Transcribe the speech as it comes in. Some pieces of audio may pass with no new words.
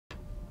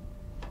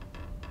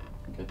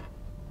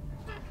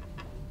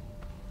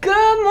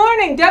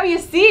morning,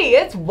 WC.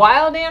 It's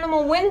Wild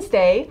Animal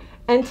Wednesday,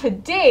 and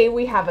today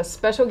we have a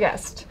special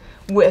guest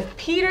with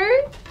Peter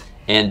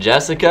and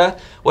Jessica.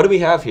 What do we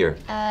have here?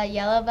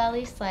 Yellow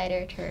belly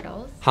slider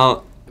turtles.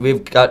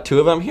 We've got two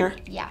of them here?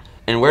 Yeah.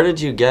 And where did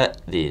you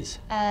get these?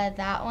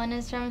 That one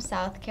is from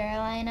South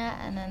Carolina,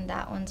 and then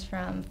that one's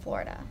from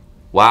Florida.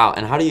 Wow.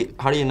 And how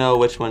do you know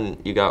which one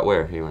you got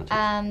where? You went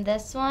to?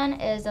 This one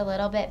is a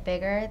little bit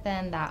bigger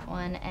than that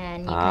one,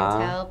 and you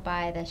can tell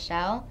by the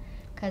shell,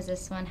 because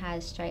this one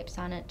has stripes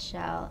on its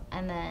shell,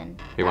 and then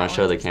You want to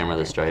show the camera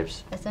the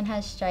stripes? This one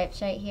has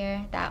stripes right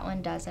here, that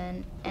one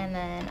doesn't, and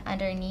then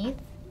underneath,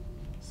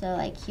 so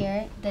like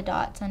here, the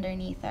dots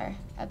underneath are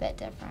a bit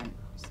different.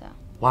 So.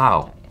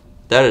 Wow,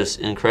 that is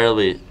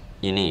incredibly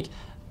unique.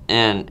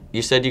 And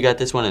you said you got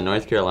this one in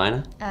North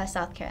Carolina?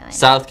 South Carolina.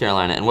 South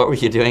Carolina. And what were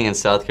you doing in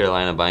South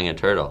Carolina buying a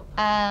turtle?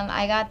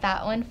 I got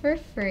that one for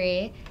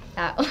free.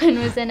 That one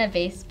was in a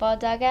baseball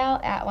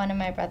dugout at one of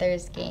my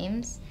brother's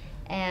games,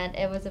 and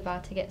it was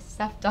about to get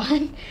stepped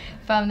on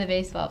from the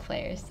baseball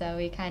players, so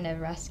we kind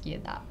of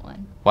rescued that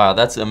one. Wow,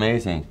 that's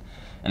amazing.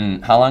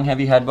 And how long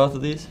have you had both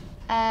of these?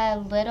 A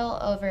little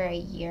over a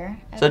year.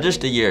 So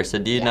just a year. So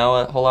do you know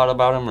a whole lot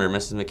about them, or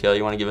Mrs. McHale,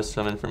 you want to give us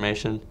some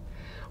information?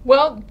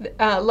 Well,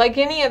 like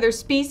any other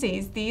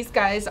species, these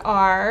guys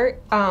are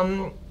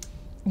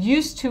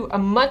used to a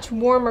much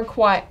warmer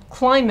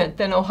climate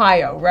than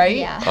Ohio, right?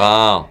 Yeah.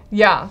 Oh.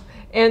 Yeah.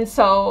 And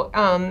so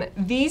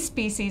these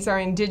species are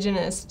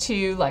indigenous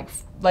to,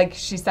 like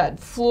she said,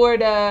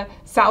 Florida,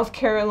 South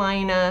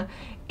Carolina,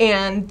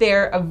 and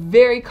they're a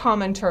very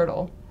common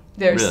turtle.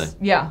 Really?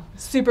 Yeah,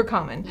 super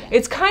common. Yeah.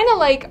 It's kind of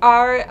like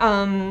our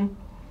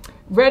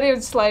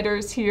red-eared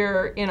sliders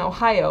here in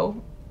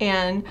Ohio,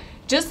 and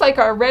just like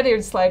our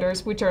red-eared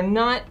sliders, which are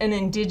not an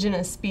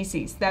indigenous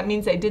species. That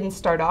means they didn't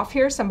start off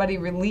here, somebody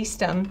released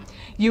them.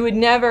 You would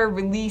never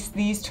release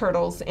these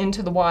turtles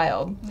into the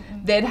wild.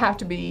 Mm-mm. They'd have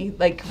to be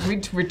like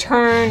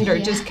returned or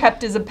just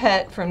kept as a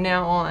pet from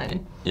now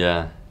on.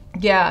 Yeah.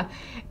 Yeah.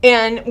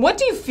 And what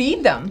do you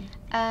feed them?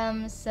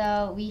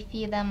 So we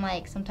feed them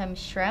like sometimes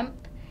shrimp.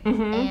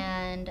 Mm-hmm.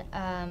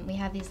 And we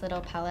have these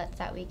little pellets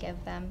that we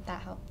give them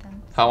that help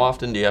them. How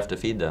often do you have to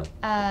feed them?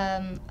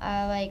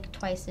 Like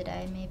twice a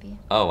day, maybe.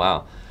 Oh,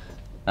 wow.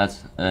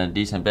 That's a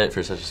decent bit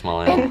for such a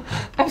small animal. And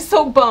I'm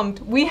so bummed.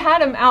 We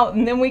had them out,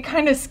 and then we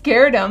kind of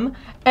scared them,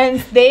 and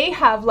they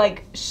have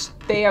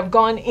they have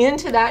gone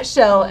into that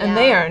shell, and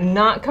they are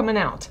not coming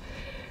out.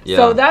 Yeah.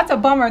 So that's a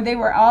bummer. They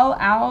were all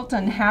out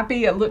and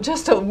happy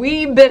just a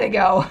wee bit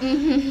ago.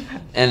 Mm-hmm.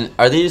 And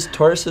are these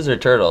tortoises or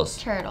turtles?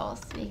 Turtles,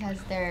 because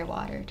they're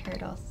water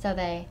turtles. So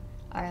they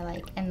are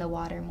like in the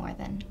water more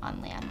than on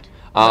land.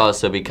 Oh,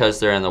 so because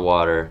they're in the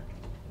water,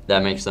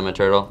 that makes them a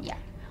turtle? Yeah.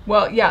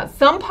 Well, yeah,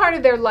 some part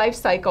of their life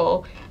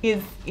cycle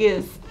is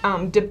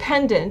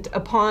dependent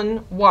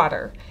upon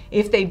water.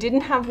 If they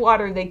didn't have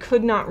water, they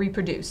could not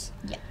reproduce.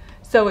 Yeah.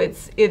 So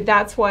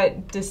that's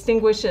what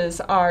distinguishes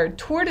our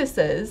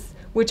tortoises,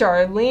 which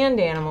are land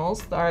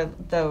animals, are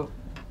the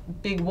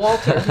big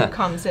Walter who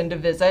comes in to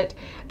visit,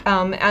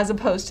 as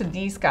opposed to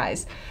these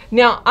guys.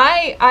 Now,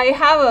 I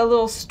have a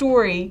little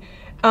story.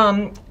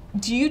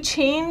 Do you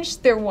change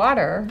their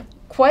water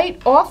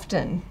quite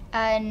often?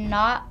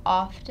 Not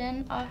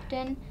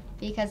often,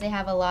 because they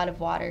have a lot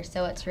of water,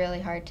 so it's really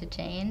hard to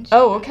change.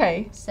 Oh,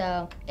 okay.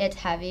 So it's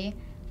heavy,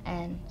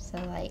 and so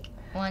like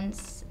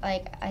once,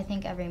 like I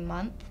think every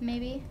month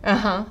maybe.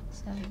 Uh-huh.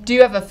 So, do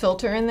you have a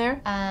filter in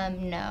there?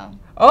 No.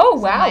 Oh,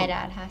 so wow. My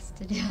dad has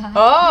to do that.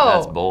 Oh,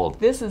 that's bold.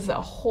 This is a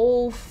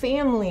whole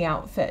family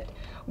outfit.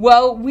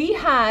 Well, we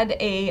had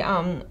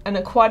an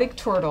aquatic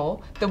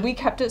turtle that we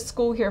kept at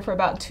school here for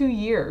about 2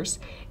 years,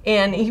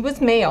 and he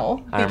was male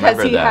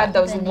because he had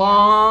those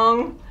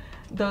long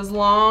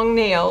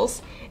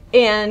nails,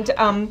 and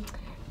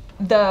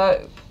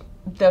the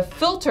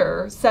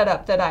filter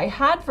setup that I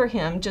had for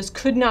him just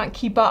could not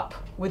keep up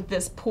with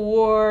this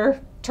poor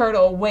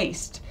turtle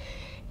waist.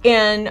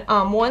 And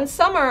one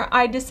summer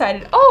I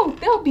decided, oh,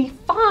 they'll be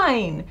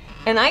fine.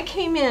 And I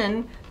came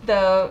in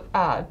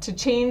to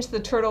change the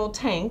turtle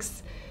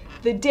tanks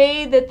the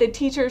day that the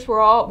teachers we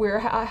were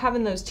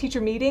having those teacher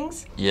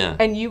meetings. Yeah.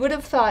 And you would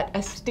have thought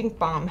a stink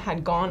bomb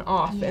had gone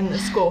off in the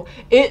school.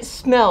 It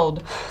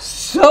smelled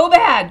so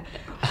bad.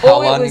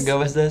 How long ago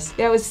was this?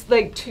 That was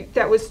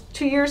that was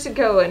 2 years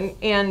ago,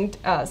 and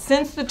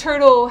since the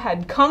turtle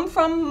had come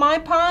from my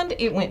pond,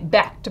 it went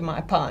back to my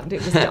pond.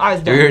 I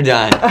was done. We were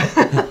done.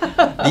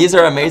 These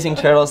are amazing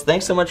turtles.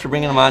 Thanks so much for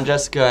bringing them on,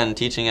 Jessica, and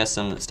teaching us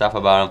some stuff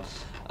about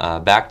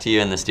them. Back to you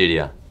in the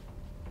studio.